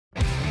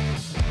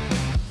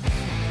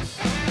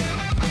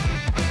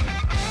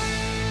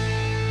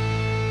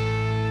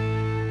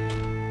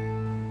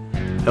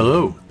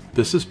Hello,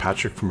 this is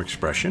Patrick from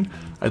Expression.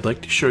 I'd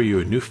like to show you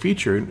a new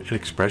feature in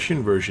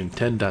Expression version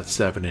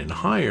 10.7 and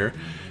higher,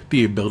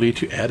 the ability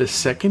to add a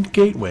second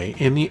gateway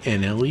in the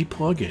NLE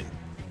plugin.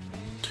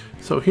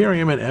 So here I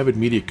am in Avid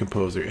Media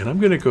Composer, and I'm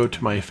going to go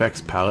to my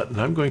effects palette, and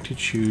I'm going to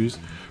choose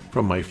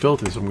from my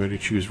filters, I'm going to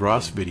choose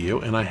ROS Video,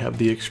 and I have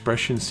the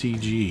Expression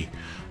CG.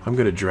 I'm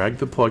going to drag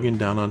the plugin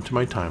down onto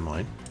my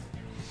timeline,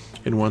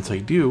 and once I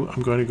do,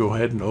 I'm going to go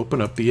ahead and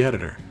open up the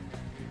editor.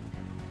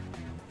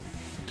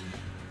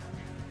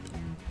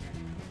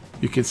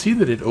 You can see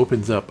that it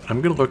opens up.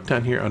 I'm going to look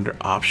down here under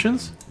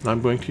Options, and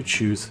I'm going to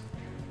choose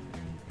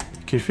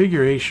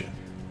Configuration.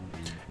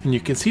 And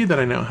you can see that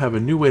I now have a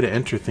new way to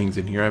enter things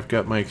in here. I've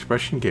got my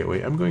Expression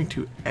gateway. I'm going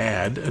to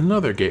add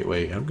another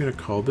gateway. I'm going to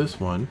call this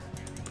one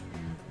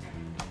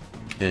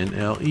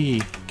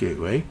NLE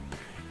gateway,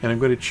 and I'm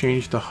going to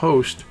change the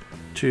host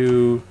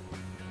to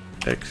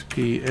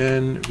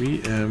XPN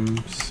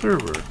VM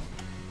server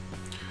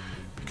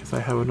because I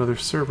have another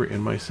server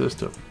in my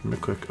system. I'm going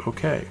to click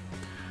OK.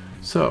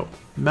 So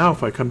now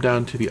if I come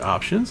down to the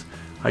options,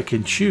 I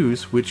can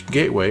choose which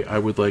gateway I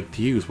would like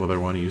to use, whether I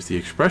want to use the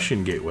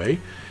Expression gateway,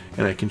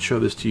 and I can show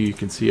this to you. You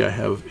can see I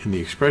have in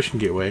the Expression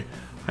gateway,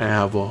 I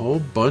have a whole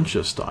bunch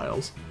of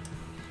styles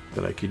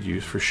that I could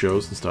use for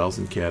shows and styles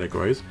and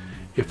categories.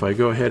 If I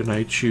go ahead and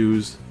I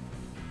choose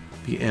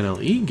the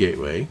NLE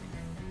gateway,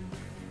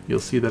 you'll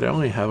see that I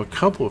only have a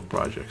couple of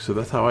projects, so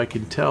that's how I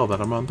can tell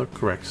that I'm on the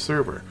correct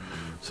server.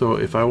 So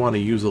if I want to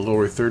use a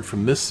lower third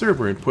from this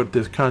server and put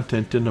this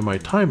content into my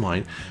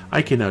timeline,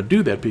 I can now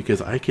do that because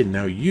I can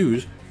now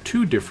use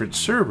two different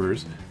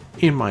servers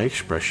in my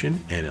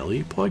Expression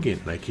NLE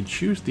plugin, and I can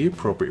choose the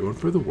appropriate one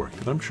for the work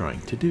that I'm trying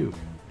to do.